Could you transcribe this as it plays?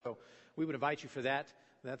we would invite you for that.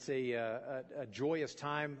 That's a joyous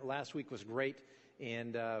time. Last week was great,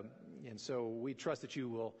 and so we trust that you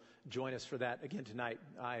will join us for that again tonight.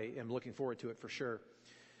 I am looking forward to it for sure.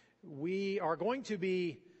 We are going to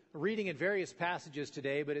be reading in various passages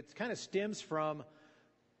today, but it kind of stems from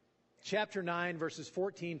chapter 9, verses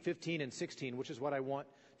 14, 15, and 16, which is what I want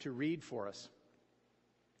to read for us.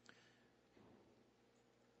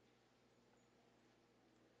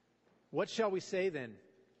 What shall we say then?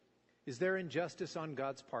 Is there injustice on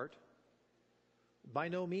God's part? By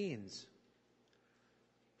no means.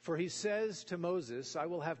 For he says to Moses, I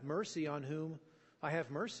will have mercy on whom I have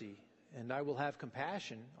mercy, and I will have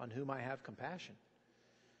compassion on whom I have compassion.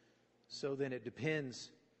 So then it depends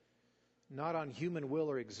not on human will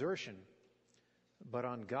or exertion, but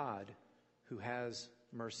on God who has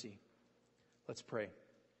mercy. Let's pray.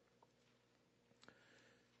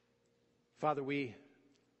 Father, we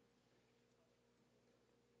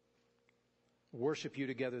worship you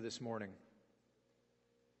together this morning.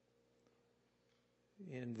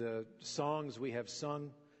 In the songs we have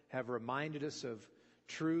sung have reminded us of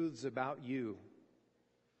truths about you,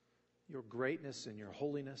 your greatness and your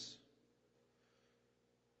holiness,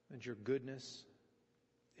 and your goodness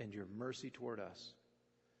and your mercy toward us.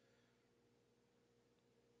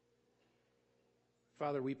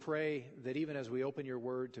 Father, we pray that even as we open your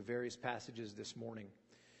word to various passages this morning,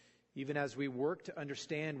 even as we work to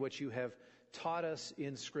understand what you have taught us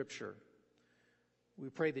in Scripture, we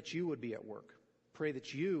pray that you would be at work. Pray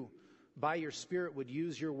that you, by your Spirit, would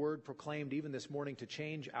use your word proclaimed even this morning to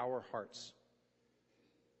change our hearts.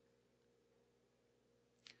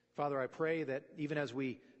 Father, I pray that even as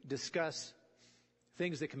we discuss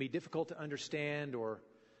things that can be difficult to understand or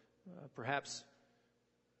perhaps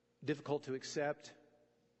difficult to accept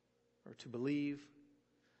or to believe,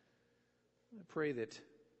 I pray that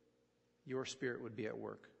your Spirit would be at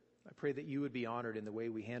work. I pray that you would be honored in the way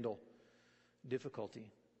we handle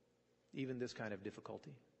difficulty, even this kind of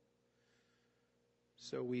difficulty.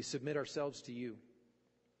 So we submit ourselves to you.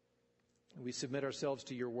 We submit ourselves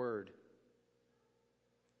to your word.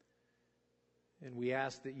 And we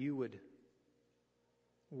ask that you would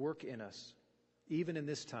work in us, even in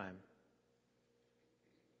this time,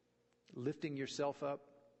 lifting yourself up,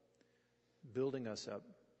 building us up.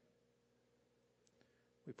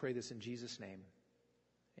 We pray this in Jesus' name.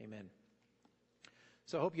 Amen.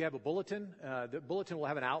 So I hope you have a bulletin. The bulletin will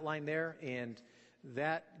have an outline there, and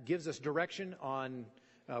that gives us direction on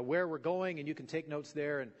where we're going, and you can take notes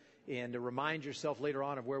there and remind yourself later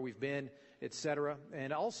on of where we've been, etc.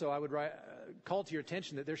 And also, I would call to your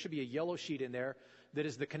attention that there should be a yellow sheet in there that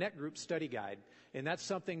is the Connect Group study guide. And that's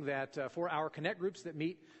something that for our Connect Groups that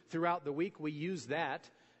meet throughout the week, we use that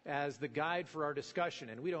as the guide for our discussion.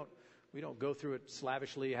 And we don't go through it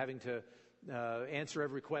slavishly, having to answer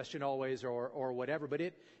every question always or whatever, but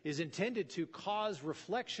it is intended to cause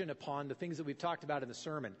reflection upon the things that we've talked about in the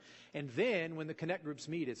sermon. And then when the Connect Groups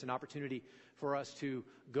meet, it's an opportunity for us to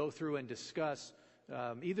go through and discuss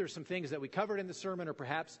either some things that we covered in the sermon or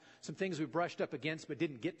perhaps some things we brushed up against but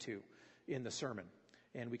didn't get to in the sermon.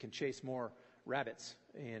 And we can chase more rabbits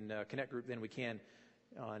in Connect Group than we can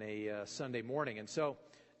on a Sunday morning. And so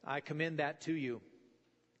I commend that to you.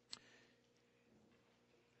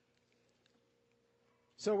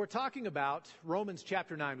 So we're talking about Romans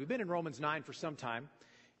chapter 9. We've been in Romans 9 for some time,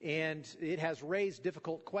 and it has raised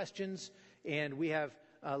difficult questions, and I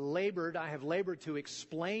have labored to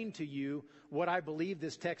explain to you what I believe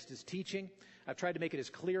this text is teaching. I've tried to make it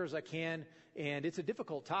as clear as I can, and it's a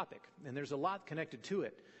difficult topic, and there's a lot connected to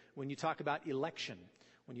it. When you talk about election,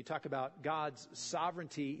 when you talk about God's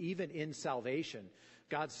sovereignty even in salvation,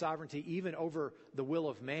 God's sovereignty even over the will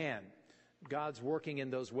of man, God's working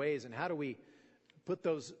in those ways, and how do we put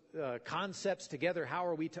those concepts together? How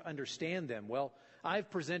are we to understand them? Well,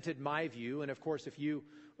 I've presented my view, and of course, if you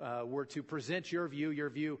were to present your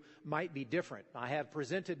view might be different. I have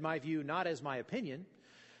presented my view not as my opinion.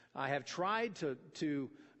 I have tried to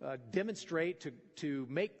demonstrate, to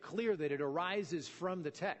make clear that it arises from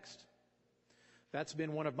the text. That's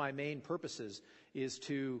been one of my main purposes, is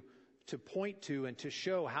to point to and to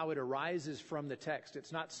show how it arises from the text.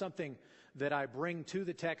 It's not something that I bring to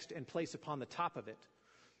the text and place upon the top of it.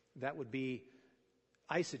 That would be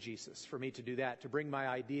eisegesis for me to do that, to bring my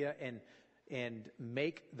idea and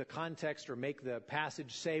make the context or make the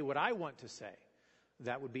passage say what I want to say.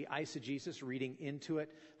 That would be eisegesis, reading into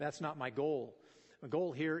it. That's not my goal. My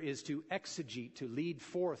goal here is to exegete, to lead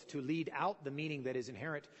forth, to lead out the meaning that is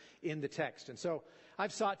inherent in the text. And so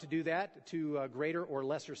I've sought to do that to greater or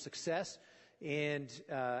lesser success. And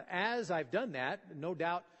as I've done that, no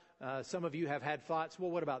doubt some of you have had thoughts,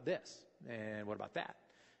 well, what about this? And what about that?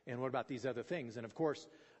 And what about these other things? And of course,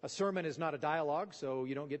 a sermon is not a dialogue, so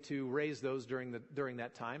you don't get to raise those during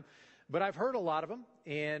that time. But I've heard a lot of them,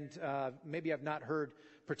 and maybe I've not heard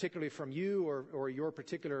particularly from you or your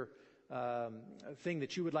particular thing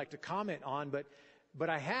that you would like to comment on, but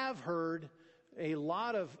I have heard a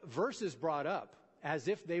lot of verses brought up as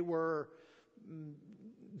if they were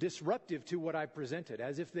disruptive to what I presented,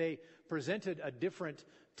 as if they presented a different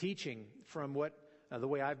teaching from what the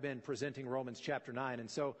way I've been presenting Romans chapter 9. And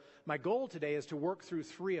so my goal today is to work through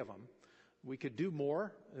 3 of them. We could do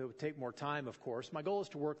more. It would take more time, of course. My goal is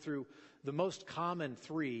to work through the most common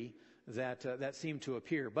 3 that seem to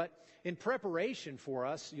appear. But in preparation for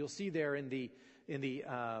us, you'll see there in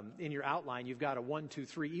your outline, you've got a 1, 2,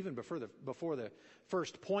 3, even before the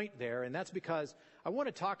first point there. And that's because I want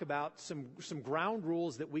to talk about some ground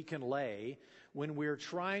rules that we can lay when we're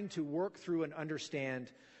trying to work through and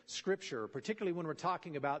understand Scripture, particularly when we're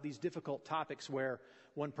talking about these difficult topics where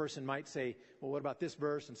one person might say, well, what about this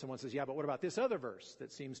verse? And someone says, yeah, but what about this other verse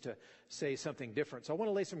that seems to say something different? So I want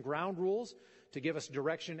to lay some ground rules to give us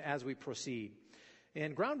direction as we proceed.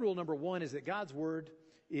 And ground rule number 1 is that God's Word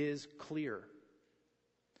is clear.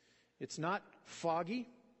 It's not foggy.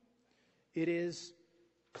 It is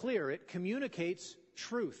clear. It communicates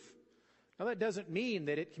truth. Now, that doesn't mean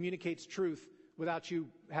that it communicates truth without you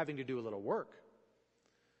having to do a little work.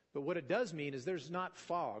 But what it does mean is there's not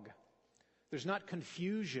fog. There's not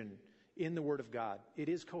confusion in the Word of God. It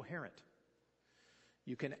is coherent.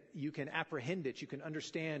 You can apprehend it. You can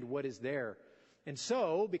understand what is there. And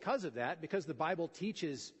so, because of that, because the Bible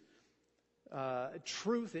teaches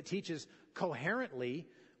truth, it teaches coherently,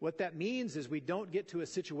 what that means is we don't get to a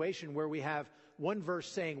situation where we have one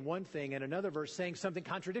verse saying one thing and another verse saying something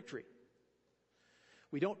contradictory.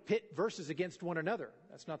 We don't pit verses against one another.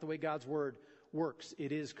 That's not the way God's Word works.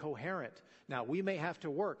 It is coherent. Now, we may have to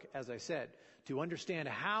work, as I said, to understand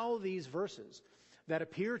how these verses that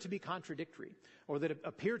appear to be contradictory or that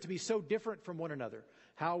appear to be so different from one another,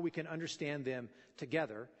 how we can understand them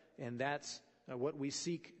together. And that's what we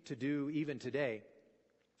seek to do even today.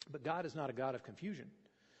 But God is not a God of confusion.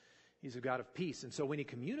 He's a God of peace. And so when He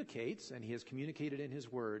communicates, and He has communicated in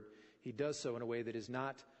His Word, He does so in a way that is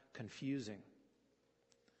not confusing.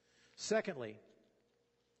 Secondly,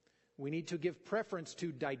 we need to give preference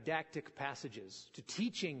to didactic passages, to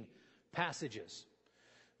teaching passages.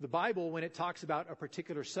 The Bible, when it talks about a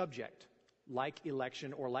particular subject, like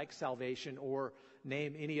election or like salvation or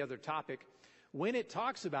name any other topic, when it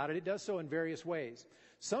talks about it, it does so in various ways.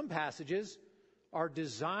 Some passages are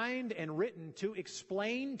designed and written to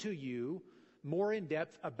explain to you more in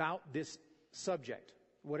depth about this subject,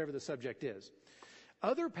 whatever the subject is.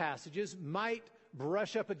 Other passages might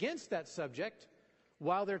brush up against that subject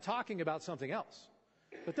while they're talking about something else.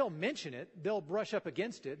 But they'll mention it, they'll brush up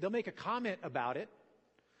against it, they'll make a comment about it,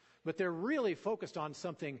 but they're really focused on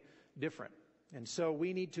something different. And so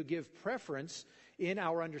we need to give preference in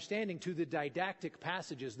our understanding to the didactic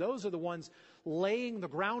passages. Those are the ones laying the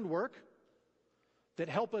groundwork that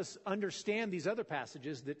help us understand these other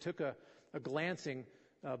passages that took a glancing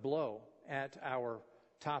blow at our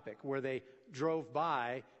topic, where they drove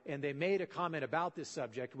by and they made a comment about this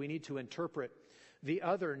subject. We need to interpret the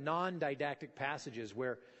other non-didactic passages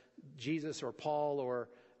where Jesus or Paul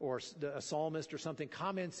or a psalmist or something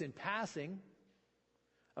comments in passing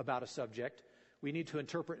about a subject. We need to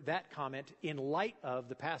interpret that comment in light of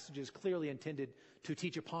the passages clearly intended to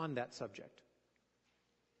teach upon that subject.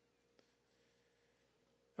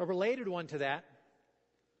 A related one to that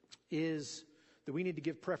is that we need to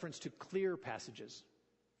give preference to clear passages.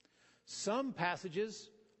 Some passages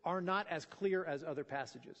are not as clear as other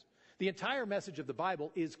passages. The entire message of the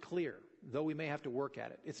Bible is clear, though we may have to work at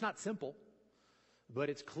it. It's not simple, but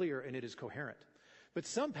it's clear and it is coherent. But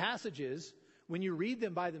some passages, when you read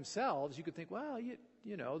them by themselves, you could think, well,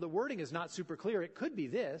 you know, the wording is not super clear. It could be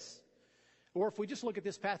this. Or if we just look at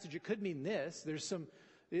this passage, it could mean this.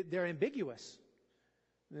 They're ambiguous.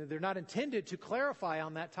 They're not intended to clarify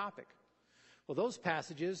on that topic. Well, those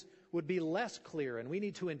passages would be less clear, and we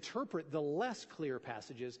need to interpret the less clear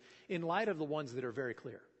passages in light of the ones that are very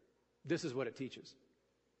clear. This is what it teaches.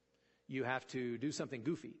 You have to do something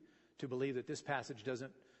goofy to believe that this passage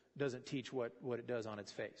doesn't teach what it does on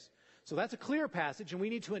its face. So that's a clear passage, and we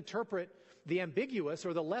need to interpret the ambiguous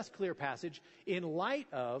or the less clear passage in light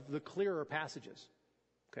of the clearer passages.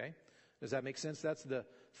 Okay? Does that make sense? That's the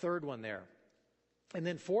third one there. And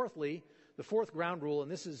then fourthly, the fourth ground rule, and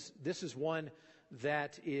this is one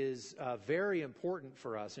that is very important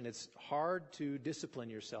for us, and it's hard to discipline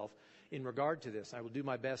yourself in regard to this. I will do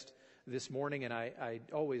my best this morning, and I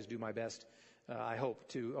always do my best, I hope,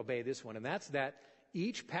 to obey this one. And that's that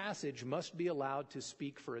each passage must be allowed to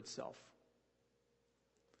speak for itself.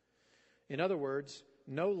 In other words,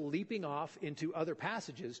 no leaping off into other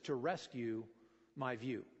passages to rescue my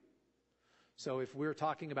view. So if we're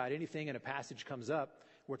talking about anything and a passage comes up,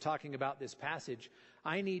 we're talking about this passage,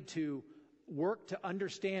 I need to work to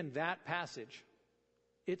understand that passage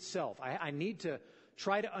itself. I need to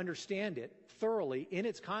try to understand it thoroughly in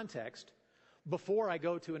its context before I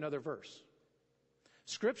go to another verse.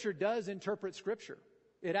 Scripture does interpret Scripture.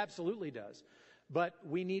 It absolutely does. But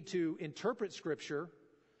we need to interpret Scripture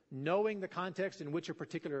knowing the context in which a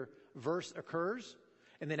particular verse occurs.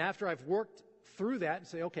 And then after I've worked through that and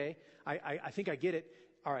say, okay, I think I get it.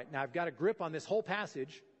 All right, now I've got a grip on this whole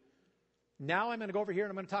passage. Now I'm going to go over here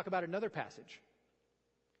and I'm going to talk about another passage.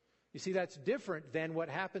 You see, that's different than what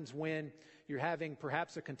happens when you're having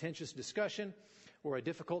perhaps a contentious discussion or a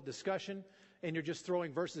difficult discussion and you're just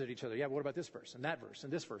throwing verses at each other. Yeah, but what about this verse and that verse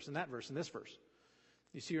and this verse and that verse and this verse?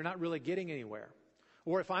 You see, you're not really getting anywhere.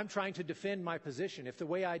 Or if I'm trying to defend my position, if the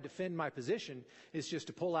way I defend my position is just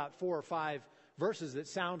to pull out 4 or 5 verses that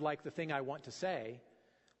sound like the thing I want to say,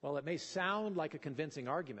 well, it may sound like a convincing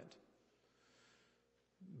argument.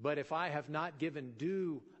 But if I have not given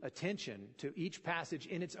due attention to each passage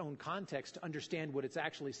in its own context to understand what it's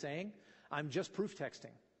actually saying, I'm just proof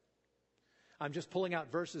texting. I'm just pulling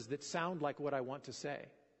out verses that sound like what I want to say.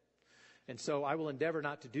 And so I will endeavor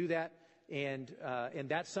not to do that. And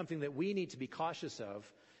that's something that we need to be cautious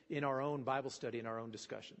of in our own Bible study and our own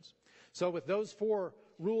discussions. So with those 4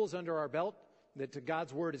 rules under our belt, that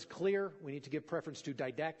God's Word is clear, we need to give preference to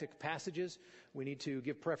didactic passages, we need to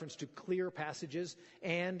give preference to clear passages,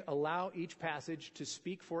 and allow each passage to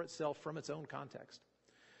speak for itself from its own context.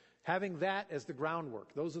 Having that as the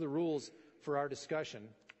groundwork, those are the rules for our discussion.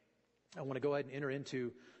 I want to go ahead and enter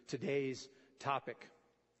into today's topic.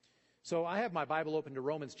 So I have my Bible open to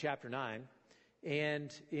Romans chapter 9,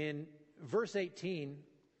 and in verse 18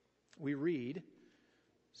 we read,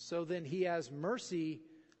 "So then he has mercy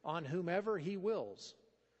on whomever he wills,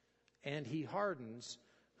 and he hardens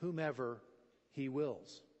whomever he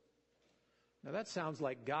wills." Now that sounds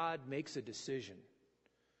like God makes a decision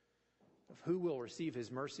of who will receive his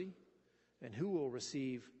mercy and who will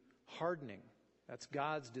receive hardening. That's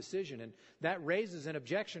God's decision. And that raises an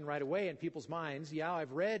objection right away in people's minds. Yeah,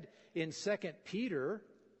 I've read in 2 Peter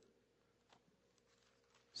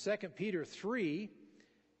 3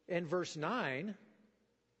 and verse 9.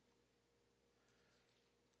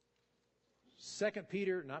 2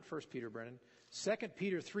 Peter, not 1 Peter, Brennan. 2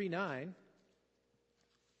 Peter 3:9.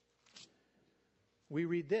 We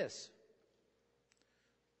read this.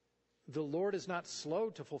 "The Lord is not slow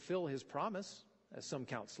to fulfill his promise, as some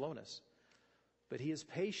count slowness, but he is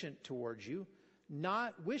patient towards you,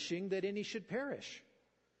 not wishing that any should perish,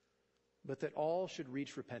 but that all should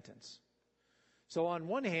reach repentance." So on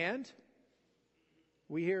one hand,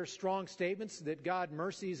 we hear strong statements that God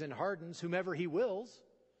mercies and hardens whomever he wills,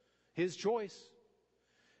 his choice.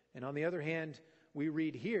 And on the other hand, we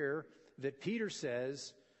read here that Peter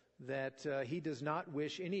says that he does not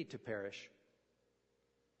wish any to perish,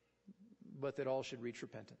 but that all should reach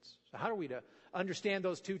repentance. So how are we to understand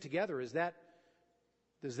those two together?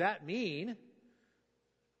 Does that mean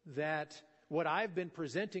that what I've been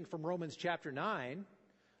presenting from Romans chapter 9,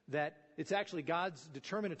 that it's actually God's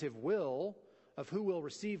determinative will of who will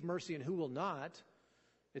receive mercy and who will not?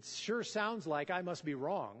 It sure sounds like I must be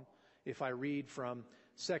wrong if I read from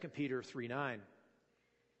 2 Peter 3:9.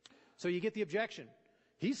 So you get the objection.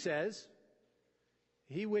 He says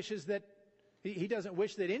he wishes that he doesn't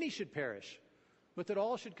wish that any should perish, but that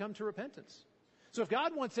all should come to repentance. So if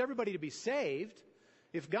God wants everybody to be saved,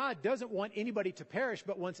 if God doesn't want anybody to perish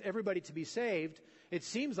but wants everybody to be saved, it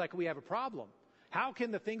seems like we have a problem. How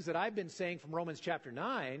can the things that I've been saying from Romans chapter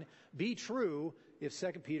 9 be true if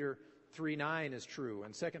 2 Peter 3:9 is true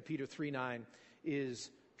and 2 Peter 3:9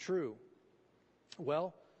 is true?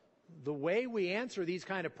 Well, the way we answer these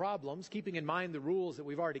kind of problems, keeping in mind the rules that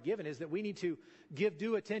we've already given, is that we need to give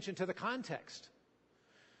due attention to the context.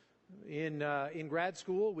 In grad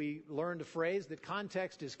school, we learned a phrase that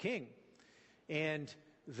context is king. And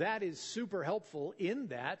that is super helpful in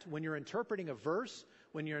that when you're interpreting a verse,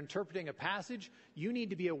 when you're interpreting a passage, you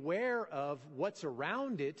need to be aware of what's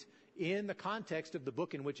around it in the context of the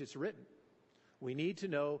book in which it's written. We need to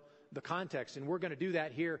know the context, and we're going to do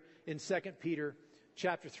that here in 2 Peter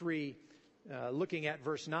chapter 3, looking at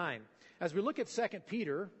verse 9. As we look at 2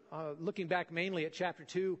 Peter, looking back mainly at chapter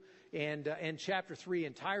 2 and chapter 3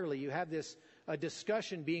 entirely, you have this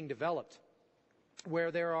discussion being developed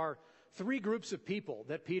where there are 3 groups of people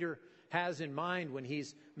that Peter has in mind when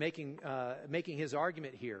he's making his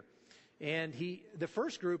argument here. And the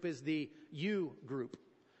first group is the you group.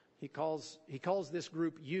 He calls this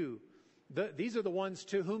group you. These are the ones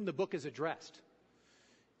to whom the book is addressed.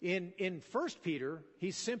 In 1 Peter,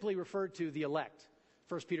 he's simply referred to the elect.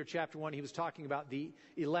 1 Peter chapter 1, he was talking about the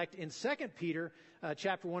elect. In 2 Peter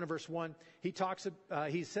chapter 1 and verse 1,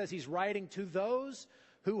 he says he's writing to those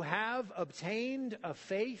who have obtained a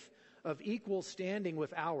faith of equal standing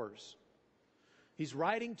with ours. He's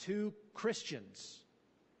writing to Christians,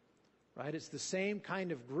 right? It's the same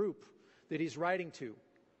kind of group that he's writing to.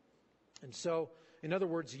 And so, in other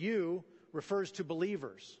words, you refers to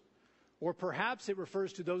believers, or perhaps it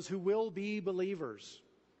refers to those who will be believers.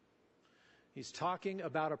 He's talking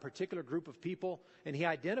about a particular group of people, and he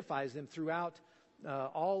identifies them throughout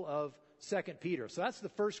all of 2 Peter. So that's the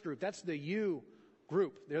first group. That's the you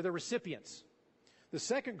group. They're the recipients. The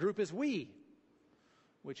second group is we,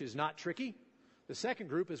 which is not tricky. The second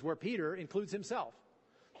group is where Peter includes himself.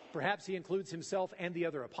 Perhaps he includes himself and the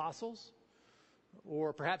other apostles,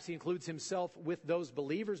 or perhaps he includes himself with those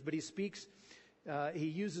believers, but he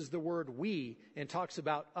uses the word we and talks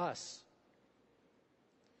about us.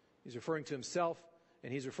 He's referring to himself,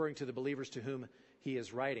 and he's referring to the believers to whom he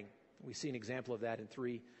is writing. We see an example of that in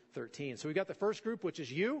 3:13. So we've got the first group, which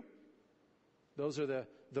is you. Those are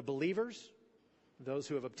the believers, those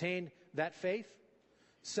who have obtained that faith.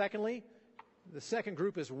 Secondly, the second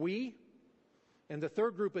group is we, and the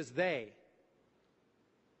third group is they.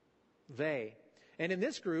 They. And in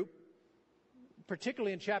this group,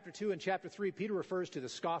 particularly in chapter 2 and chapter 3, Peter refers to the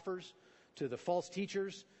scoffers, to the false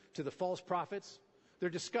teachers, to the false prophets. They're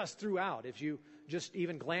discussed throughout. If you just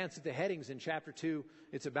even glance at the headings in chapter 2,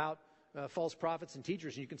 it's about false prophets and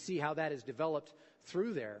teachers, and you can see how that is developed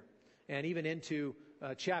through there and even into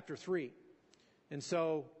chapter 3. And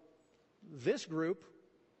so this group,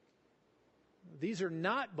 these are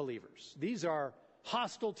not believers. These are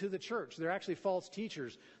hostile to the church. They're actually false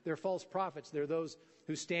teachers. They're false prophets. They're those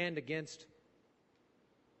who stand against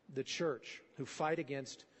the church, who fight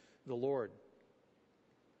against the Lord.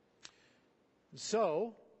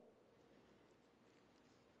 So,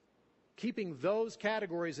 keeping those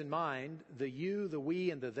categories in mind, the you, the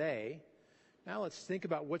we, and the they, now let's think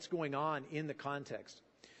about what's going on in the context.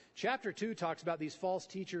 Chapter 2 talks about these false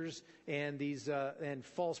teachers and these and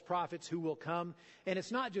false prophets who will come. And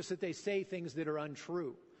it's not just that they say things that are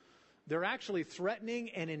untrue. They're actually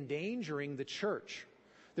threatening and endangering the church.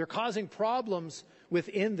 They're causing problems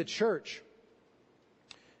within the church.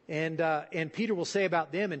 And Peter will say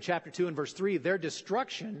about them in chapter 2 and verse 3, their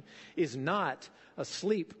destruction is not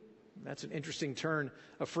asleep. That's an interesting turn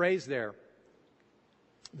of phrase there.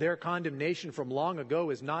 Their condemnation from long ago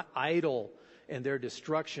is not idle, and their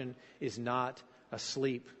destruction is not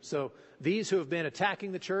asleep. So these who have been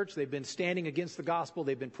attacking the church, they've been standing against the gospel,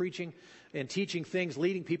 they've been preaching and teaching things,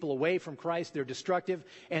 leading people away from Christ, they're destructive,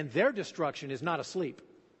 and their destruction is not asleep.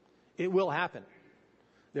 It will happen.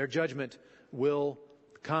 Their judgment will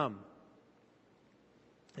come.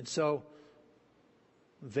 And so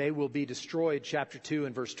they will be destroyed, chapter 2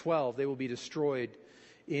 and verse 12, they will be destroyed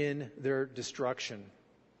in their destruction.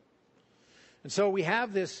 And so we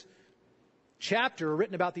have this chapter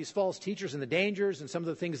written about these false teachers and the dangers and some of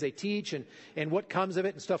the things they teach and what comes of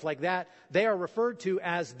it and stuff like that. They are referred to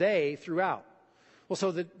as they throughout. Well,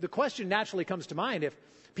 so the question naturally comes to mind if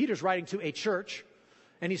Peter's writing to a church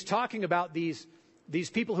and he's talking about these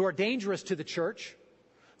people who are dangerous to the church,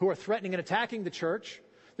 who are threatening and attacking the church,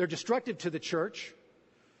 they're destructive to the church,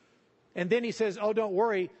 and then he says, oh, don't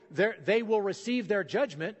worry, they will receive their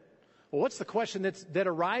judgment. Well, what's the question that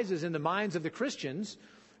arises in the minds of the Christians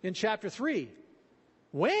in chapter 3?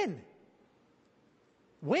 When?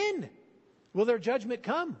 When will their judgment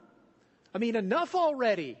come? I mean, enough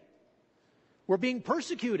already. We're being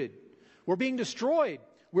persecuted. We're being destroyed.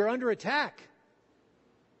 We're under attack.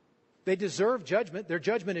 They deserve judgment. Their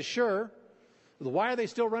judgment is sure. Why are they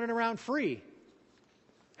still running around free?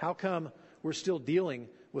 How come we're still dealing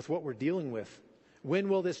with what we're dealing with? When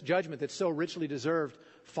will this judgment that's so richly deserved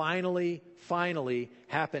finally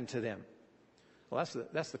happen to them? Well,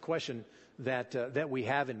 that's the question that we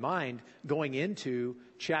have in mind going into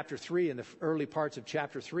chapter 3 and the early parts of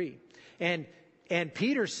chapter 3. And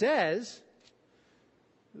Peter says,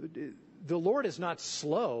 the Lord is not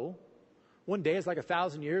slow. One day is like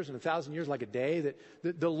 1,000 years, and 1,000 years like a day.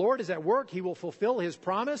 That the Lord is at work. He will fulfill His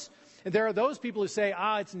promise. And there are those people who say,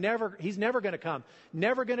 He's never going to come.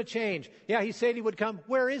 Never going to change. Yeah, He said He would come.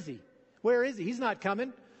 Where is He? Where is He? He's not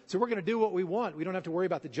coming. So we're going to do what we want. We don't have to worry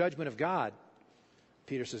about the judgment of God.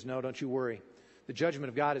 Peter says, no, don't you worry. The judgment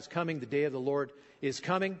of God is coming. The day of the Lord is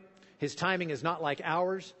coming. His timing is not like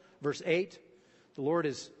ours. Verse 8, the Lord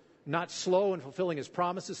is not slow in fulfilling his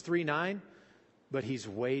promises, 3:9, but he's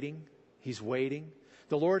waiting. He's waiting.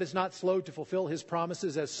 The Lord is not slow to fulfill his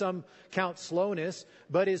promises, as some count slowness,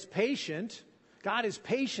 but is patient. God is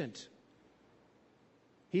patient.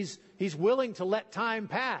 He's willing to let time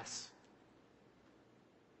pass.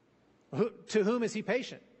 To whom is he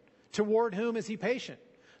patient? Toward whom is he patient?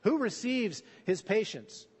 Who receives his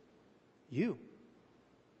patience? You.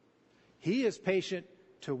 He is patient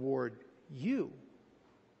toward you,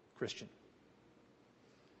 Christian.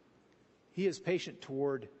 He is patient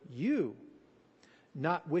toward you,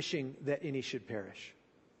 not wishing that any should perish,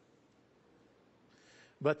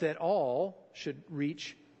 but that all should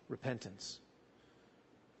reach repentance.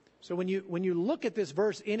 So when you look at this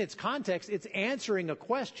verse in its context, it's answering a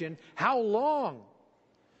question: how long?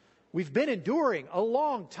 We've been enduring a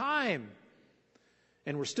long time,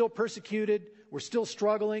 and we're still persecuted, we're still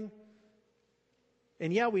struggling.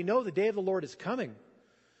 And yeah, we know the day of the Lord is coming,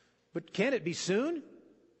 but can it be soon?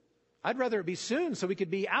 I'd rather it be soon so we could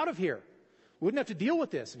be out of here. We wouldn't have to deal with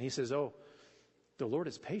this. And he says, oh, the Lord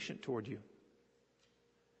is patient toward you.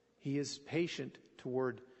 He is patient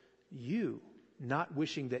toward you, not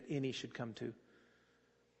wishing that any should come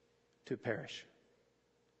to perish,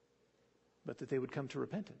 but that they would come to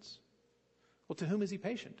repentance. Well, to whom is he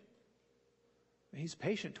patient? He's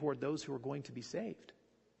patient toward those who are going to be saved.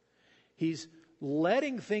 He's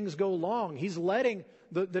letting things go long. He's letting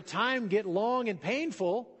the time get long and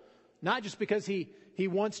painful, not just because he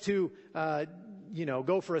wants to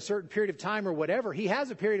go for a certain period of time or whatever. He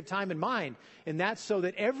has a period of time in mind, and that's so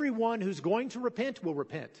that everyone who's going to repent will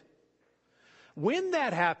repent. When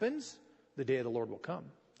that happens, the day of the Lord will come.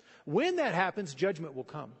 When that happens, judgment will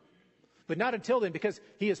come. But not until then, because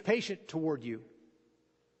he is patient toward you.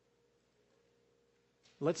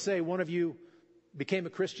 Let's say one of you became a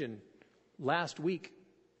Christian last week.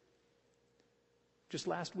 Just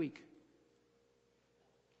last week.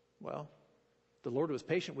 Well, the Lord was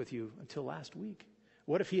patient with you until last week.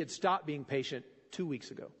 What if he had stopped being patient 2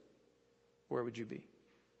 weeks ago? Where would you be?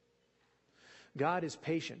 God is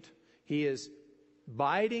patient. He is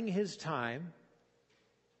biding his time,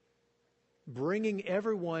 bringing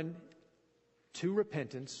everyone to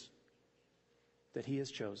repentance that he has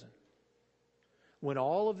chosen. When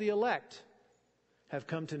all of the elect have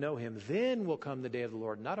come to know him, then will come the day of the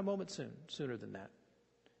Lord. Not a moment sooner than that.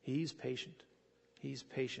 He's patient. He's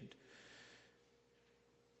patient.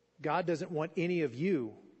 God doesn't want any of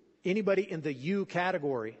you, anybody in the you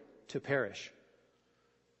category, to perish.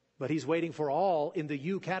 But he's waiting for all in the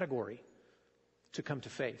you category to come to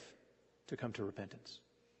faith, to come to repentance.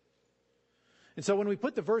 And so when we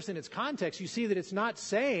put the verse in its context, you see that it's not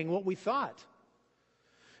saying what we thought.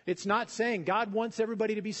 It's not saying God wants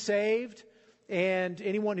everybody to be saved, and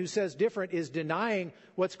anyone who says different is denying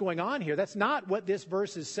what's going on here. That's not what this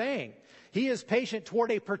verse is saying. He is patient toward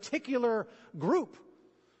a particular group,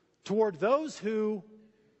 toward those who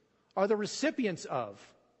are the recipients of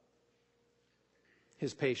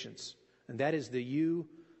his patience. And that is the you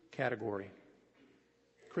category.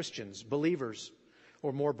 Christians, believers,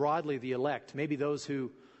 or more broadly, the elect. Maybe those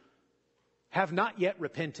who have not yet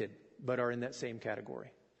repented, but are in that same category.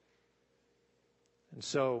 And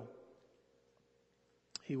so,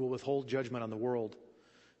 he will withhold judgment on the world.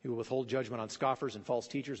 He will withhold judgment on scoffers and false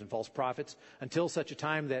teachers and false prophets until such a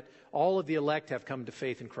time that all of the elect have come to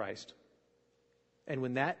faith in Christ. And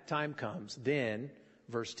when that time comes, then,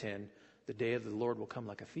 verse 10, the day of the Lord will come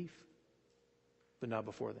like a thief, but not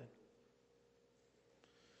before then.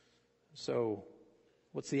 So,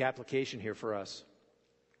 what's the application here for us?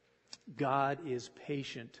 God is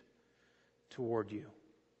patient toward you.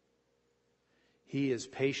 He is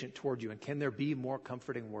patient toward you. And can there be more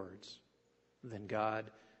comforting words than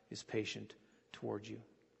God is patient toward you?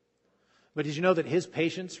 But did you know that his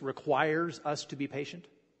patience requires us to be patient?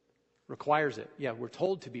 Requires it. Yeah, we're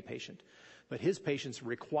told to be patient. But his patience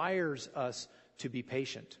requires us to be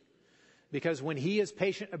patient. Because when he is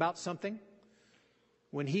patient about something,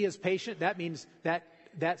 when he is patient, that means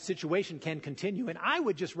that situation can continue. And I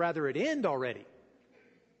would just rather it end already.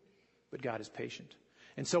 But God is patient.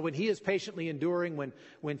 And so when he is patiently enduring,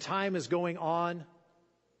 when time is going on,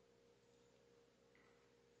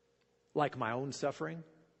 like my own suffering,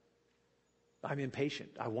 I'm impatient.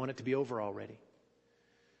 I want it to be over already.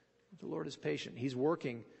 The Lord is patient. He's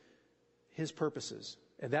working his purposes,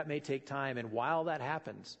 and that may take time. And while that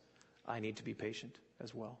happens, I need to be patient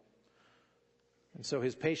as well. And so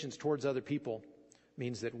his patience towards other people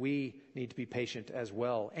means that we need to be patient as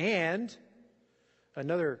well. And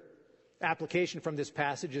another application from this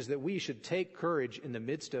passage is that we should take courage in the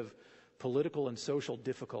midst of political and social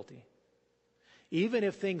difficulty. Even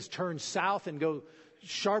if things turn south and go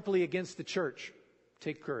sharply against the church.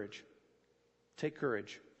 Take courage. Take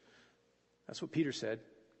courage. That's what Peter said.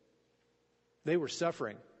 They were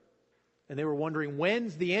suffering. And they were wondering,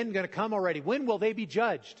 when's the end going to come already? When will they be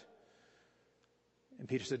judged? And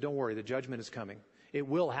Peter said, don't worry, the judgment is coming. It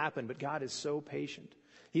will happen, but God is so patient.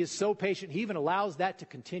 He is so patient, He even allows that to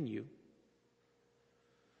continue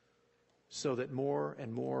so that more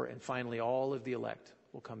and more and finally all of the elect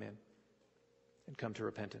will come in and come to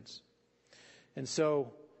repentance. And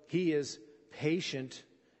so He is patient,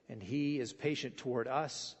 and He is patient toward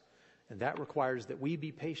us, and that requires that we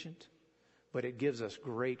be patient, but it gives us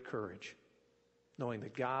great courage, knowing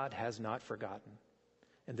that God has not forgotten,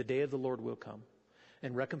 and the day of the Lord will come,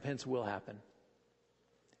 and recompense will happen,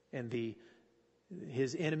 and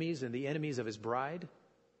His enemies and the enemies of His bride,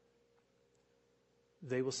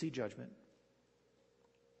 they will see judgment.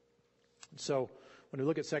 So when we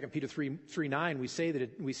look at 2 Peter 3:9, we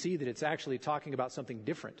see that it's actually talking about something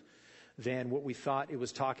different than what we thought it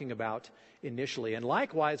was talking about initially. And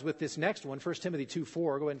likewise with this next one, 1 Timothy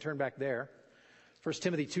 2:4, go ahead and turn back there. 1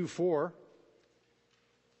 Timothy 2:4.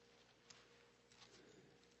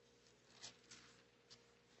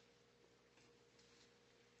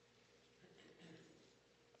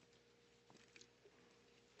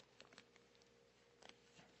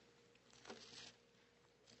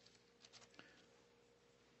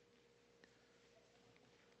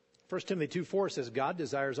 First Timothy 2:4 says, God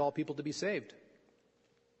desires all people to be saved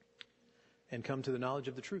and come to the knowledge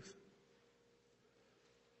of the truth.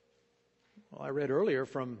 Well, I read earlier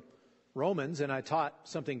from Romans, and I taught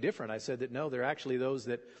something different. I said that no, there are actually those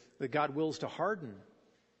that God wills to harden.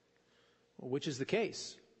 Well, which is the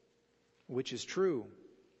case? Which is true?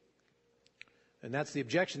 And that's the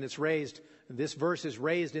objection that's raised. This verse is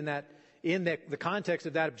raised in the context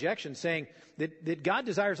of that objection, saying that God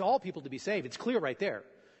desires all people to be saved. It's clear right there.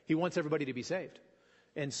 He wants everybody to be saved.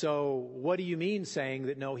 And so what do you mean saying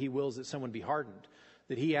that no, He wills that someone be hardened?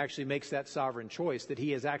 That He actually makes that sovereign choice? That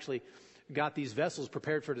He has actually got these vessels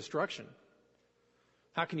prepared for destruction?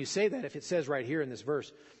 How can you say that if it says right here in this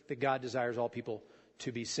verse that God desires all people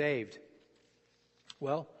to be saved?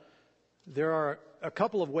 Well, there are a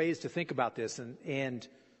couple of ways to think about this. And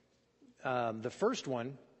the first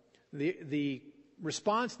one, the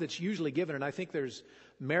response that's usually given, and I think there's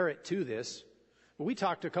merit to this. We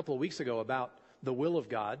talked a couple of weeks ago about the will of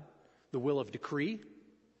God, the will of decree,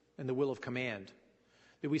 and the will of command.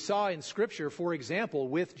 That we saw in Scripture, for example,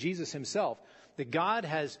 with Jesus Himself, that God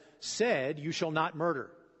has said, you shall not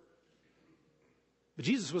murder. But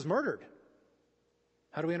Jesus was murdered.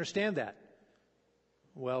 How do we understand that?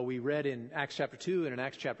 Well, we read in Acts chapter 2 and in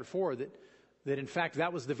Acts chapter 4 that in fact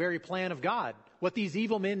that was the very plan of God. What these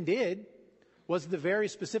evil men did was the very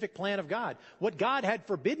specific plan of God. What God had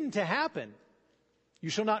forbidden to happen, you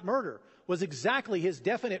shall not murder, was exactly His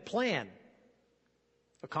definite plan,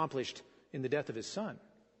 accomplished in the death of His Son.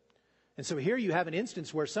 And so here you have an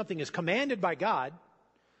instance where something is commanded by God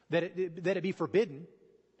that it be forbidden,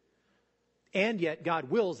 and yet God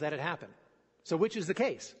wills that it happen. So which is the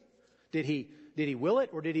case? Did He will it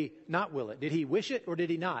or did He not will it? Did He wish it or did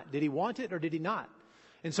He not? Did He want it or did He not?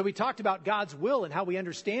 And so we talked about God's will and how we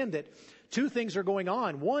understand that two things are going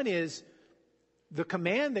on. One is the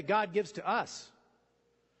command that God gives to us.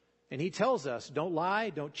 And He tells us, don't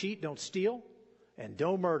lie, don't cheat, don't steal, and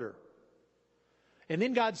don't murder. And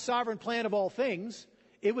then God's sovereign plan of all things,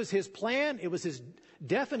 it was His plan, it was His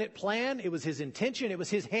definite plan, it was His intention, it was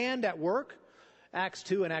His hand at work, Acts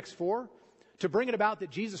 2 and Acts 4, to bring it about that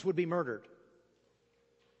Jesus would be murdered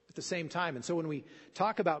at the same time. And so when we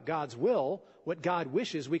talk about God's will, what God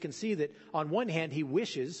wishes, we can see that on one hand He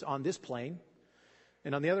wishes on this plane,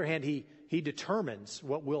 and on the other hand He determines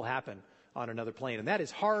what will happen on another plane. And that is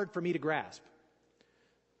hard for me to grasp.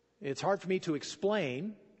 It's hard for me to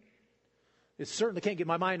explain. It certainly can't get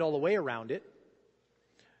my mind all the way around it.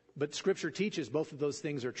 But Scripture teaches both of those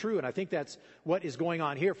things are true. And I think that's what is going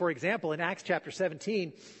on here. For example, in Acts chapter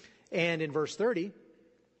 17 and in verse 30,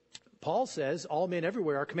 Paul says all men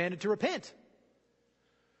everywhere are commanded to repent.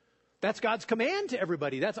 That's God's command to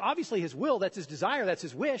everybody. That's obviously His will. That's His desire. That's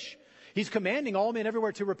His wish. He's commanding all men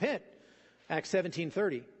everywhere to repent. Acts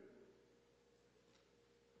 17:30.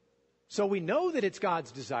 So we know that it's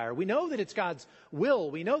God's desire. We know that it's God's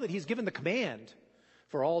will. We know that He's given the command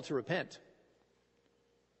for all to repent.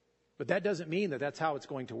 But that doesn't mean that that's how it's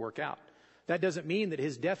going to work out. That doesn't mean that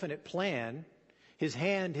His definite plan, His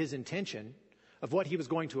hand, His intention of what He was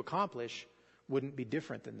going to accomplish wouldn't be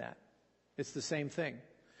different than that. It's the same thing.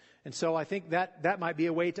 And so I think that might be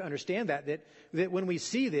a way to understand that when we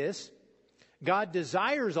see this, God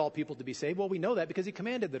desires all people to be saved. Well, we know that because He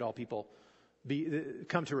commanded that all people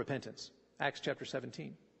come to repentance. Acts chapter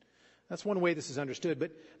 17. That's one way this is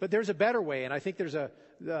understood, but there's a better way, and I think there's a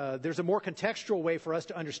more contextual way for us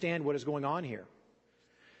to understand what is going on here.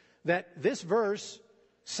 That this verse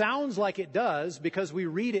sounds like it does because we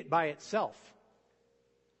read it by itself.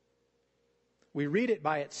 We read it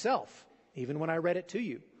by itself, even when I read it to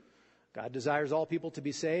you. God desires all people to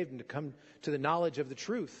be saved and to come to the knowledge of the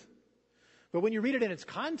truth. But when you read it in its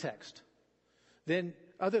context, then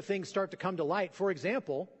other things start to come to light. For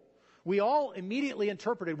example, we all immediately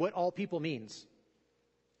interpreted what all people means.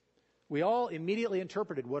 We all immediately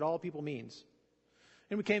interpreted what all people means.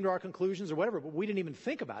 And we came to our conclusions or whatever, but we didn't even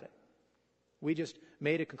think about it. We just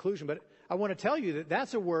made a conclusion. But I want to tell you that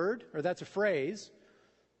that's a word, or that's a phrase,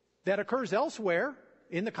 that occurs elsewhere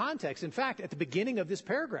in the context. In fact, at the beginning of this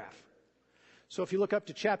paragraph. So if you look up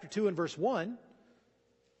to chapter 2 and verse 1,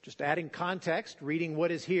 just adding context, reading what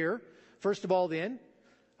is here. First of all then,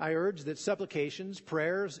 I urge that supplications,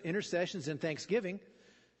 prayers, intercessions, and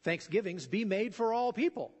thanksgivings be made for all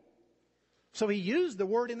people. So he used the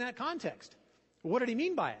word in that context. What did he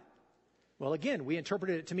mean by it? Well, again, we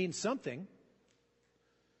interpreted it to mean something,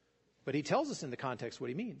 but he tells us in the context what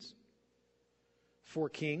he means. For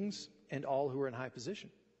kings and all who are in high position,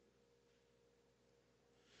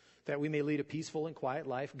 that we may lead a peaceful and quiet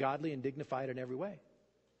life, godly and dignified in every way.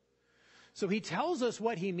 So he tells us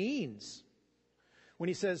what he means when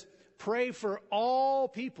he says, pray for all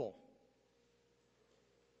people,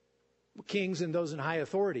 kings and those in high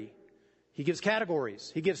authority. He gives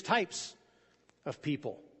categories. He gives types of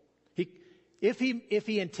people. If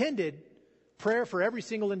he intended prayer for every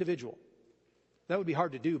single individual, that would be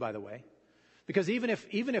hard to do, by the way. Because even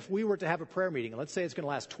if we were to have a prayer meeting, and let's say it's going to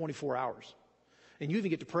last 24 hours, and you even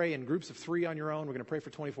get to pray in groups of 3 on your own, we're going to pray for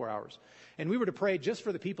 24 hours, and we were to pray just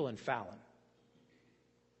for the people in Fallon,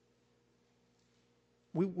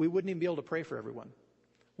 we wouldn't even be able to pray for everyone.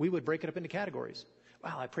 We would break it up into categories.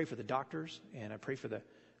 Well, I pray for the doctors, and I pray for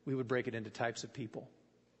we would break it into types of people.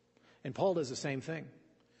 And Paul does the same thing.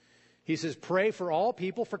 He says, pray for all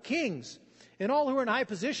people, for kings, and all who are in high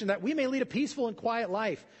position, that we may lead a peaceful and quiet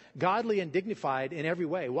life, godly and dignified in every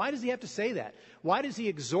way. Why does he have to say that? Why does he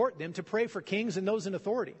exhort them to pray for kings and those in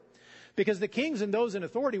authority? Because the kings and those in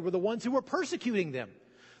authority were the ones who were persecuting them.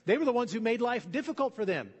 They were the ones who made life difficult for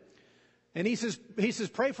them. And he says,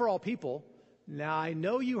 pray for all people. Now, I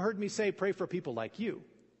know you heard me say pray for people like you.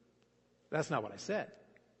 That's not what I said.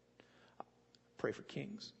 Pray for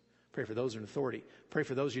kings. Pray for those in authority. Pray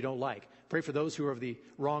for those you don't like. Pray for those who are of the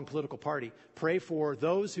wrong political party. Pray for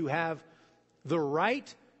those who have the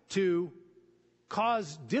right to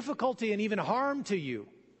cause difficulty and even harm to you.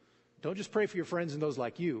 Don't just pray for your friends and those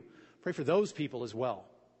like you. Pray for those people as well.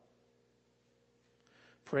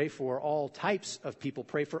 Pray for all types of people.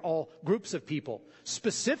 Pray for all groups of people.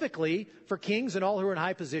 Specifically for kings and all who are in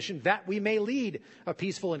high position, that we may lead a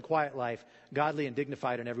peaceful and quiet life, godly and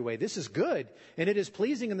dignified in every way. This is good, and it is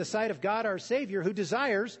pleasing in the sight of God our Savior, who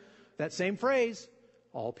desires, that same phrase,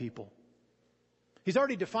 all people. He's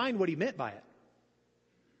already defined what he meant by it.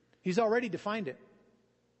 He's already defined it.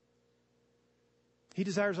 He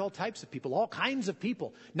desires all types of people, all kinds of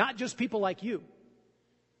people, not just people like you.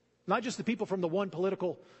 Not just the people from the one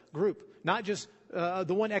political group, not just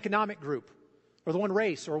the one economic group or the one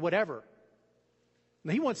race or whatever.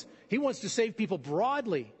 He wants to save people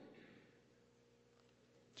broadly.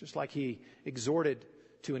 Just like he exhorted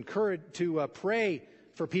to encourage, to pray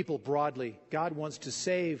for people broadly. God wants to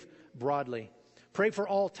save broadly. Pray for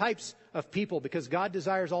all types of people because God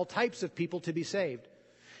desires all types of people to be saved.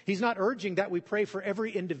 He's not urging that we pray for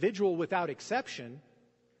every individual without exception.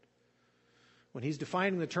 When he's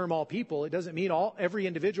defining the term all people, it doesn't mean every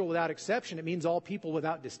individual without exception. It means all people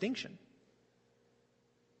without distinction.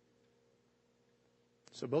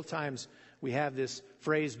 So both times we have this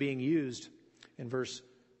phrase being used in verse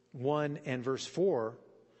 1 and verse 4.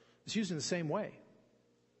 It's used in the same way.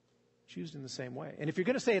 It's used in the same way. And if you're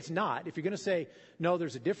going to say it's not, if you're going to say, no,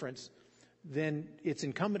 there's a difference, then it's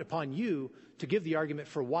incumbent upon you to give the argument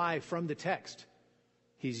for why from the text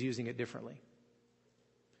he's using it differently.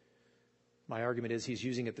 My argument is he's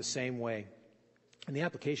using it the same way. And the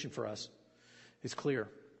application for us is clear.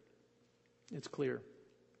 It's clear.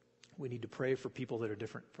 We need to pray for people that are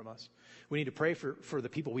different from us. We need to pray for the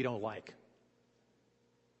people we don't like.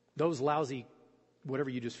 Those lousy, whatever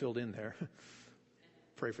you just filled in there,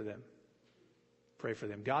 pray for them. Pray for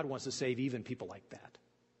them. God wants to save even people like that.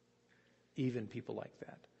 Even people like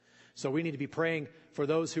that. So we need to be praying for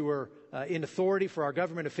those who are in authority, for our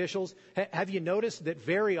government officials. Have you noticed that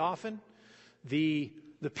very often the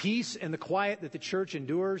peace and the quiet that the church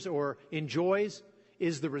endures or enjoys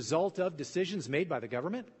is the result of decisions made by the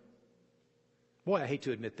government? Boy, I hate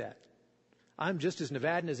to admit that. I'm just as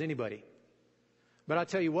Nevadan as anybody. But I'll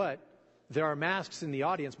tell you what, there are masks in the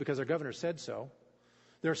audience because our governor said so.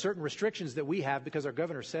 There are certain restrictions that we have because our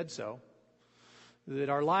governor said so. That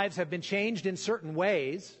our lives have been changed in certain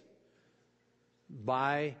ways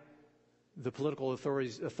by the political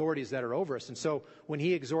authorities that are over us. And so when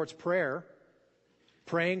he exhorts prayer,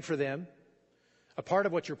 praying for them, a part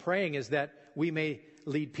of what you're praying is that we may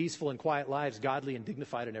lead peaceful and quiet lives, godly and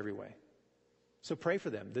dignified in every way. So pray for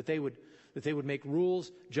them, that they would make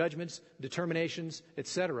rules, judgments, determinations,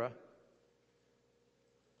 etc.,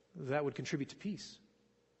 that would contribute to peace.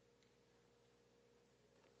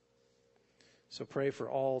 So pray for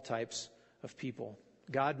all types of people.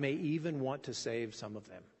 God may even want to save some of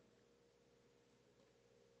them.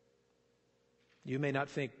 You may not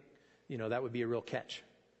think, that would be a real catch.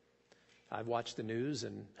 I've watched the news,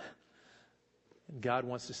 and God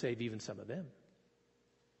wants to save even some of them.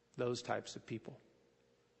 Those types of people.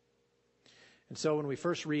 And so when we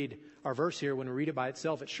first read our verse here, when we read it by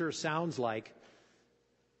itself, it sure sounds like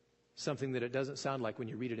something that it doesn't sound like when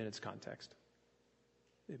you read it in its context.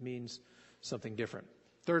 It means something different.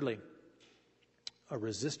 Thirdly, a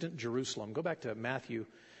resistant Jerusalem. Go back to Matthew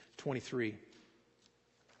 23.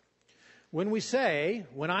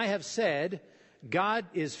 When I have said, God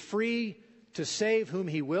is free to save whom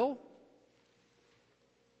he will,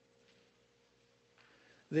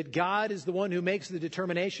 that God is the one who makes the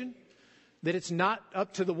determination, that it's not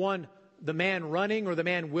up to the man running or the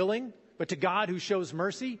man willing, but to God who shows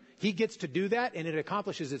mercy. He gets to do that, and it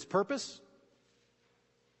accomplishes its purpose.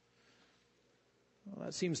 Well,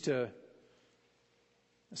 that seems to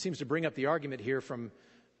bring up the argument here from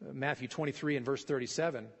Matthew 23 and verse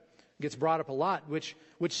 37. It gets brought up a lot, which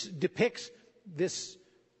depicts this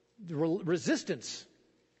resistance.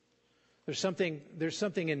 There's something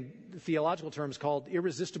in theological terms called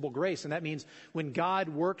irresistible grace, and that means when God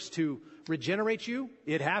works to regenerate you,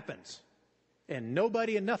 it happens. And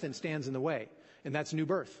nobody and nothing stands in the way. And that's new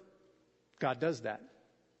birth. God does that.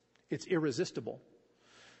 It's irresistible.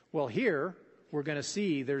 Well, here we're going to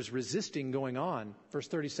see there's resisting going on. Verse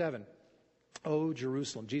 37. O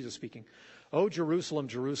Jerusalem, Jesus speaking. O Jerusalem,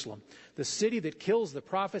 Jerusalem, the city that kills the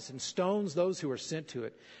prophets and stones those who are sent to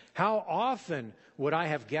it. How often would I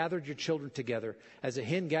have gathered your children together as a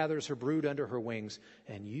hen gathers her brood under her wings,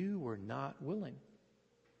 and you were not willing.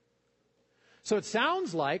 So it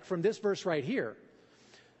sounds like from this verse right here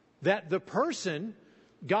that the person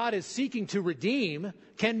God is seeking to redeem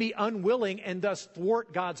can be unwilling and thus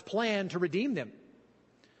thwart God's plan to redeem them.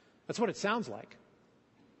 That's what it sounds like.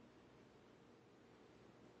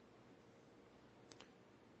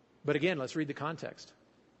 But again, let's read the context.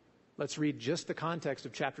 Let's read just the context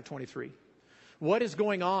of chapter 23. What is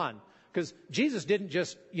going on? Because Jesus didn't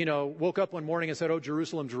just, woke up one morning and said, "Oh,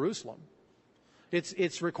 Jerusalem, Jerusalem."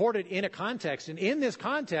 It's recorded in a context. And in this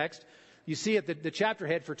context, you see it, the chapter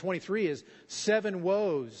head for 23 is 7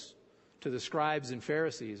 woes to the scribes and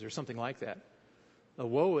Pharisees, or something like that. A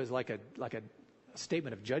woe is like a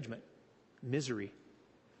statement of judgment, misery.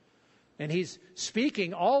 And he's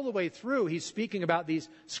speaking all the way through. He's speaking about these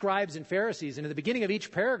scribes and Pharisees. And at the beginning of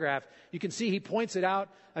each paragraph, you can see he points it out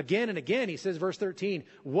again and again. He says, verse 13,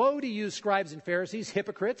 "Woe to you, scribes and Pharisees,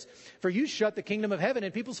 hypocrites, for you shut the kingdom of heaven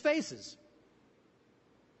in people's faces."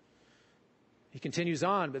 He continues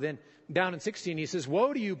on, but then down in 16, he says,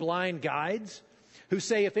 "Woe to you, blind guides, who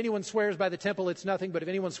say, if anyone swears by the temple, it's nothing. But if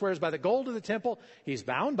anyone swears by the gold of the temple, he's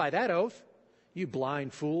bound by that oath. You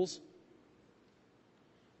blind fools."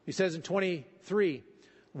 He says in 23,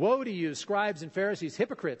 "Woe to you, scribes and Pharisees,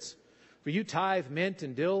 hypocrites, for you tithe mint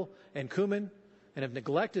and dill and cumin, and have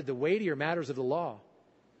neglected the weightier matters of the law."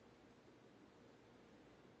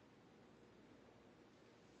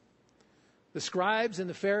 The scribes and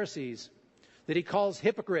the Pharisees that he calls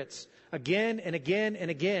hypocrites again and again and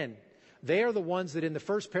again, they are the ones that in the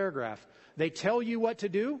first paragraph, they tell you what to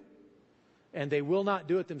do, and they will not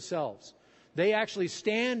do it themselves. They actually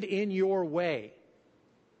stand in your way.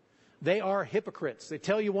 They are hypocrites. They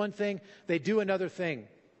tell you one thing, they do another thing.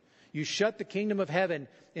 You shut the kingdom of heaven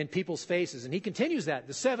in people's faces. And he continues that.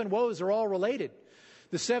 The 7 woes are all related.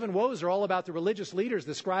 The 7 woes are all about the religious leaders,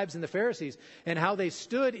 the scribes and the Pharisees, and how they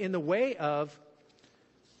stood in the way of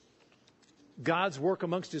God's work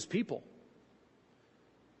amongst his people.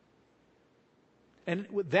 And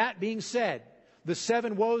with that being said, the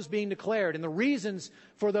 7 woes being declared, and the reasons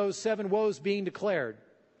for those 7 woes being declared,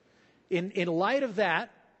 in light of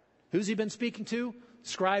that, who's he been speaking to?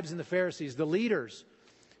 Scribes and the Pharisees, the leaders.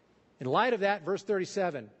 In light of that, verse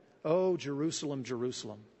 37, "O Jerusalem,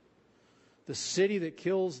 Jerusalem, the city that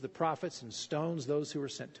kills the prophets and stones those who are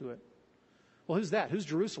sent to it." Well, who's that? Who's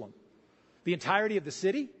Jerusalem? The entirety of the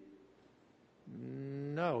city?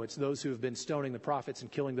 No, it's those who have been stoning the prophets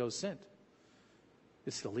and killing those sent.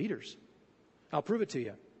 It's the leaders. I'll prove it to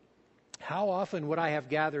you. How often would I have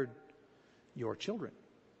gathered your children?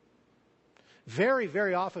 Very,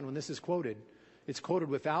 very often when this is quoted, it's quoted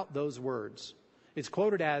without those words. It's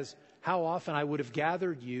quoted as, how often I would have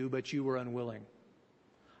gathered you, but you were unwilling.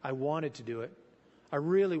 I wanted to do it. I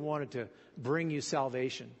really wanted to bring you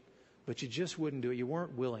salvation, but you just wouldn't do it. You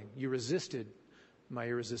weren't willing. You resisted my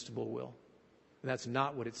irresistible will. And that's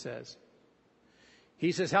not what it says.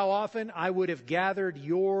 He says, how often I would have gathered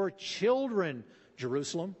your children,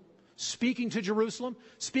 Jerusalem. Speaking to Jerusalem,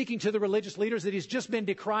 speaking to the religious leaders that he's just been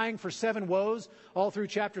decrying for 7 woes all through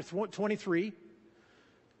chapter 23.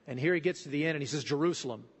 And here he gets to the end and he says,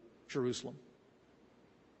 Jerusalem, Jerusalem.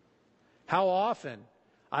 How often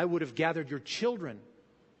I would have gathered your children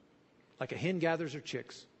like a hen gathers her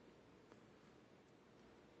chicks.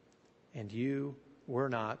 And you were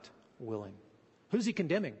not willing. Who's he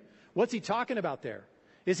condemning? What's he talking about there?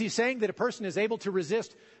 Is he saying that a person is able to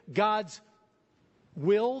resist God's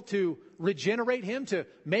will to regenerate him, to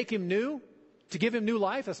make him new, to give him new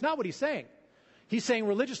life? That's not what he's saying. He's saying,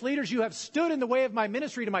 religious leaders, you have stood in the way of my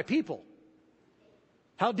ministry to my people.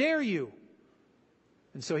 How dare you?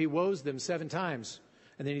 And so he woes them 7 times.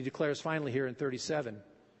 And then he declares finally here in 37,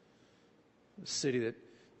 the city that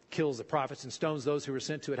kills the prophets and stones those who were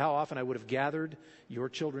sent to it. How often I would have gathered your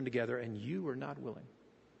children together, and you were not willing.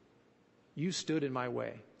 You stood in my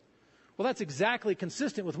way. Well, that's exactly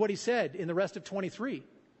consistent with what he said in the rest of 23.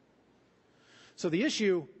 So the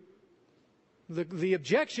issue, the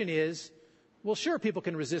objection is, well, sure, people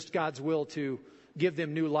can resist God's will to give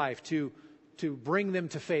them new life, to bring them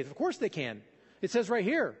to faith. Of course they can. It says right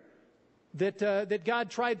here that God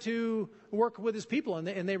tried to work with his people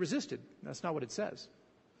and they resisted. That's not what it says.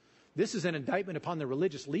 This is an indictment upon the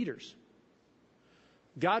religious leaders.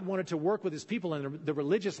 God wanted to work with his people, and the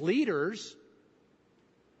religious leaders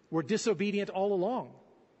were disobedient all along.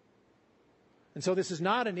 And so this is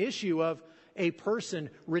not an issue of a person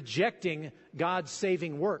rejecting God's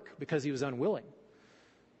saving work because he was unwilling.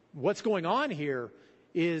 What's going on here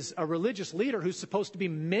is a religious leader who's supposed to be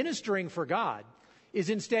ministering for God is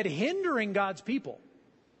instead hindering God's people.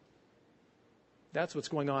 That's what's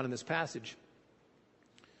going on in this passage.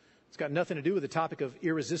 It's got nothing to do with the topic of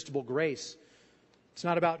irresistible grace. It's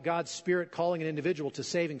not about God's Spirit calling an individual to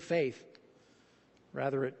saving faith.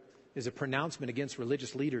 Rather, it is a pronouncement against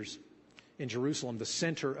religious leaders in Jerusalem, the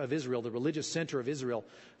center of Israel, the religious center of Israel,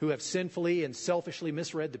 who have sinfully and selfishly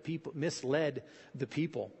misled the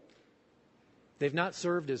people. They've not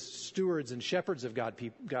served as stewards and shepherds of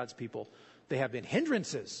God's people. They have been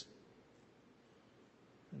hindrances.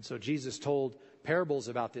 And so Jesus told parables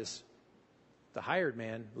about this. The hired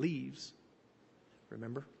man leaves.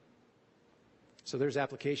 Remember? So there's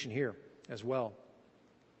application here as well.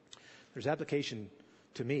 There's application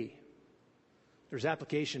to me. There's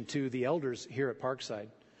application to the elders here at Parkside.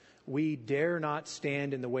 We dare not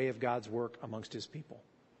stand in the way of God's work amongst his people.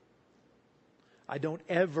 I don't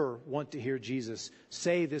ever want to hear Jesus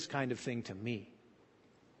say this kind of thing to me.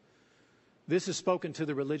 This is spoken to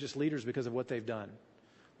the religious leaders because of what they've done.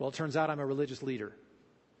 Well, it turns out I'm a religious leader.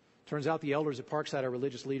 Turns out the elders at Parkside are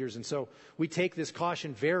religious leaders. And so we take this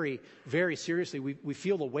caution very, very seriously. We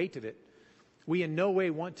feel the weight of it. We in no way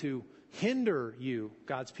want to hinder you,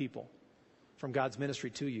 God's people, from God's ministry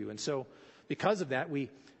to you. And so because of that, we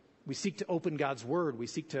seek to open God's word. We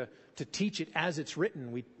seek to teach it as it's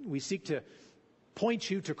written. We seek to point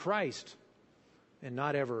you to Christ and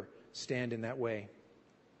not ever stand in that way.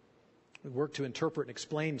 We work to interpret and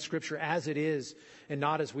explain Scripture as it is and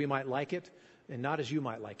not as we might like it and not as you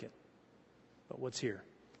might like it, but what's here.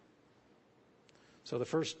 So the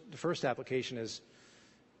first application is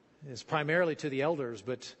primarily to the elders,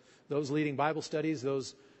 but those leading Bible studies,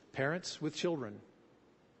 those parents with children.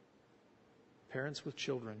 Parents with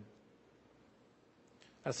children.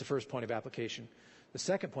 That's the first point of application. The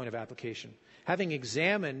second point of application, having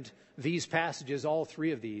examined these passages, all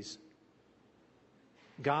 3 of these,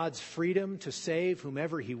 God's freedom to save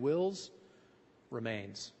whomever he wills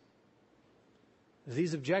remains.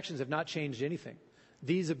 These objections have not changed anything.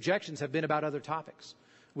 These objections have been about other topics.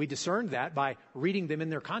 We discerned that by reading them in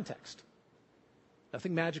their context.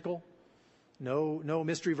 Nothing magical. No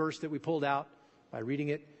mystery verse that we pulled out. By reading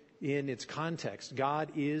it in its context.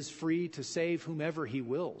 God is free to save whomever he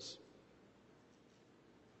wills.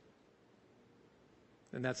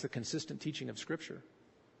 And that's the consistent teaching of Scripture.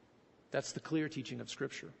 That's the clear teaching of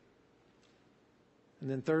Scripture. And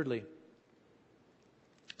then thirdly,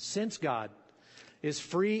 since God is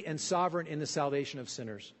free and sovereign in the salvation of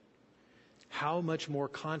sinners, how much more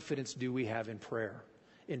confidence do we have in prayer?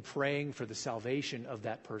 in praying for the salvation of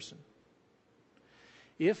that person.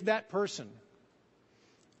 If that person's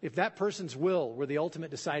will were the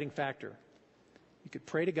ultimate deciding factor, you could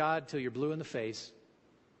pray to God till you're blue in the face,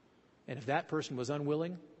 and if that person was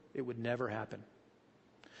unwilling, it would never happen.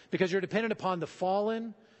 Because you're dependent upon the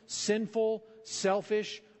fallen, sinful,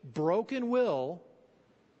 selfish, broken will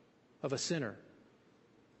of a sinner.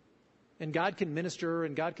 And God can minister,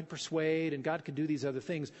 and God can persuade, and God can do these other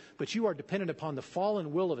things, but you are dependent upon the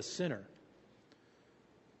fallen will of a sinner.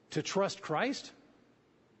 To trust Christ,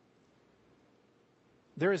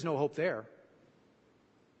 there is no hope there.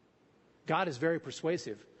 God is very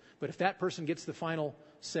persuasive, but if that person gets the final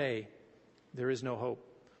say, there is no hope.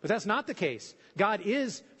 But that's not the case. God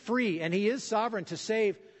is free, and He is sovereign to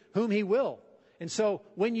save whom He will. And so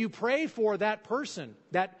when you pray for that person,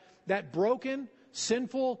 that broken,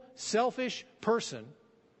 sinful, selfish person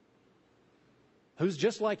who's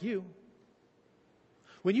just like you,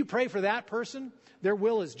 when you pray for that person, their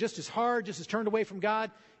will is just as hard, just as turned away from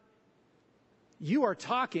God, you are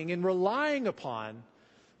talking and relying upon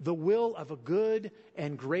the will of a good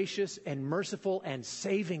and gracious and merciful and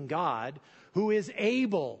saving God who is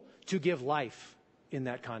able to give life in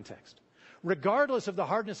that context. Regardless of the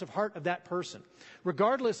hardness of heart of that person,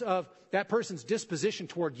 regardless of that person's disposition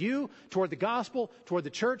toward you, toward the gospel, toward the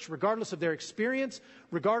church, regardless of their experience,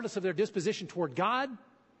 regardless of their disposition toward God,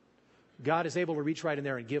 God is able to reach right in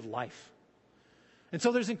there and give life. And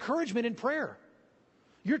so there's encouragement in prayer.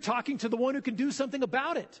 You're talking to the one who can do something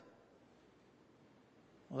about it.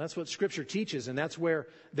 Well, that's what Scripture teaches, and that's where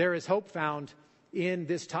there is hope found in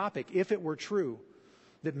this topic. If it were true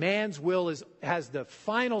that man's will has the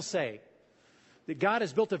final say, that God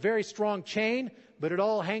has built a very strong chain, but it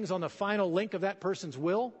all hangs on the final link of that person's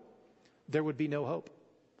will, there would be no hope.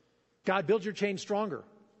 God, build your chain stronger.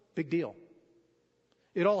 Big deal.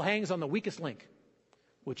 It all hangs on the weakest link,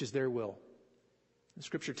 which is their will. The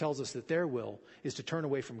Scripture tells us that their will is to turn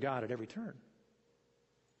away from God at every turn.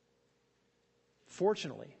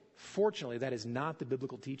 Fortunately, that is not the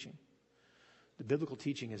biblical teaching. The biblical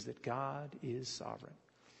teaching is that God is sovereign.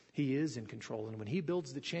 He is in control. And when He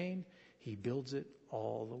builds the chain, He builds it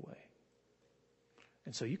all the way.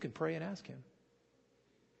 And so you can pray and ask Him.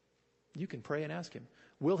 You can pray and ask Him.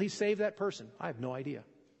 Will He save that person? I have no idea.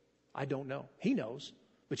 I don't know. He knows,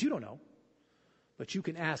 but you don't know. But you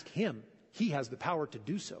can ask Him. He has the power to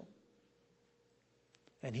do so.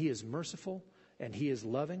 And He is merciful and He is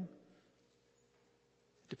loving.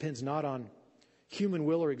 It depends not on human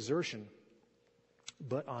will or exertion,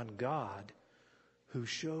 but on God who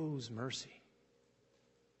shows mercy.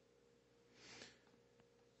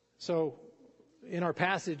 So, in our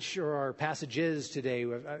passage or our passages today,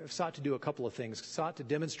 I've sought to do a couple of things. Sought to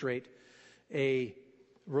demonstrate a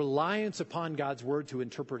reliance upon God's Word to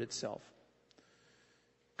interpret itself.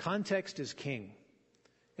 Context is king.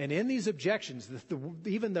 And in these objections,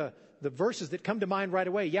 even the verses that come to mind right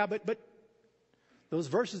away, but those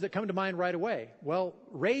verses that come to mind right away, well,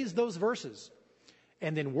 raise those verses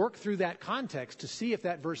and then work through that context to see if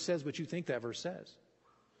that verse says what you think that verse says.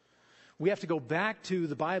 We have to go back to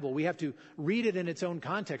the Bible. We have to read it in its own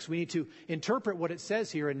context. We need to interpret what it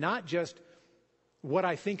says here and not just what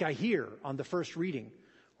I think I hear on the first reading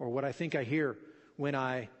or what I think I hear when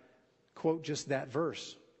I quote just that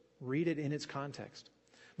verse. Read it in its context.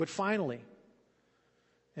 But finally,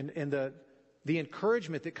 and the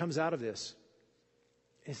encouragement that comes out of this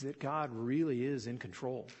is that God really is in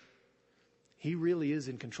control. He really is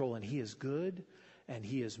in control, and He is good, and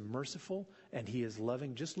He is merciful, and He is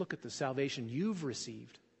loving. Just look at the salvation you've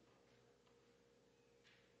received.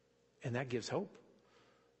 And that gives hope,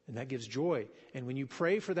 and that gives joy. And when you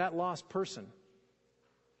pray for that lost person,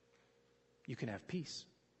 you can have peace.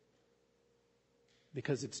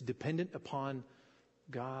 Because it's dependent upon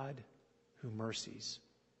God who mercies.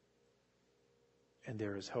 And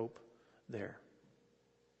there is hope there.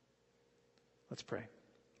 Let's pray.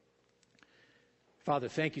 Father,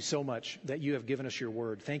 thank you so much that you have given us your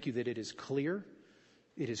word. Thank you that it is clear,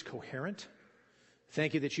 it is coherent.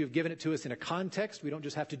 Thank you that you have given it to us in a context. We don't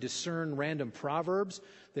just have to discern random proverbs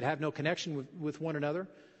that have no connection with one another.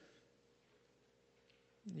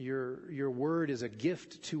 Your word is a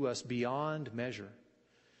gift to us beyond measure.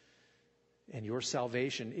 And your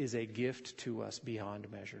salvation is a gift to us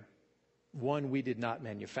beyond measure. One we did not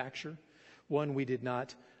manufacture. One we did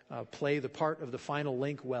not play the part of the final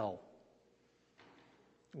link well.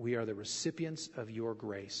 We are the recipients of your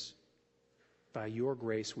grace. By your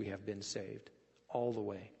grace we have been saved all the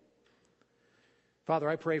way. Father,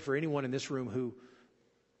 I pray for anyone in this room who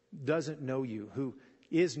doesn't know you, who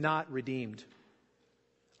is not redeemed.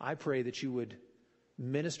 I pray that you would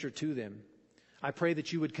minister to them. I pray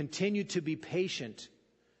that you would continue to be patient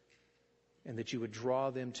and that you would draw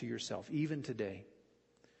them to yourself, even today,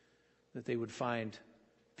 that they would find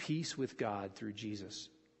peace with God through Jesus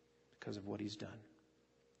because of what he's done.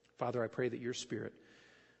 Father, I pray that your Spirit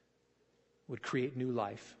would create new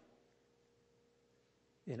life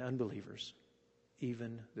in unbelievers,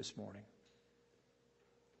 even this morning.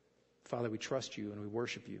 Father, we trust you and we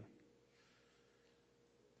worship you.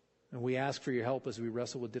 And we ask for your help as we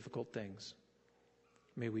wrestle with difficult things.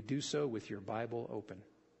 May we do so with your Bible open.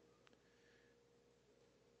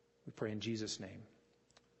 We pray in Jesus' name.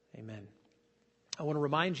 Amen. I want to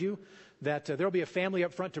remind you that there will be a family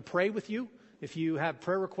up front to pray with you. If you have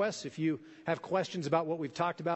prayer requests, if you have questions about what we've talked about,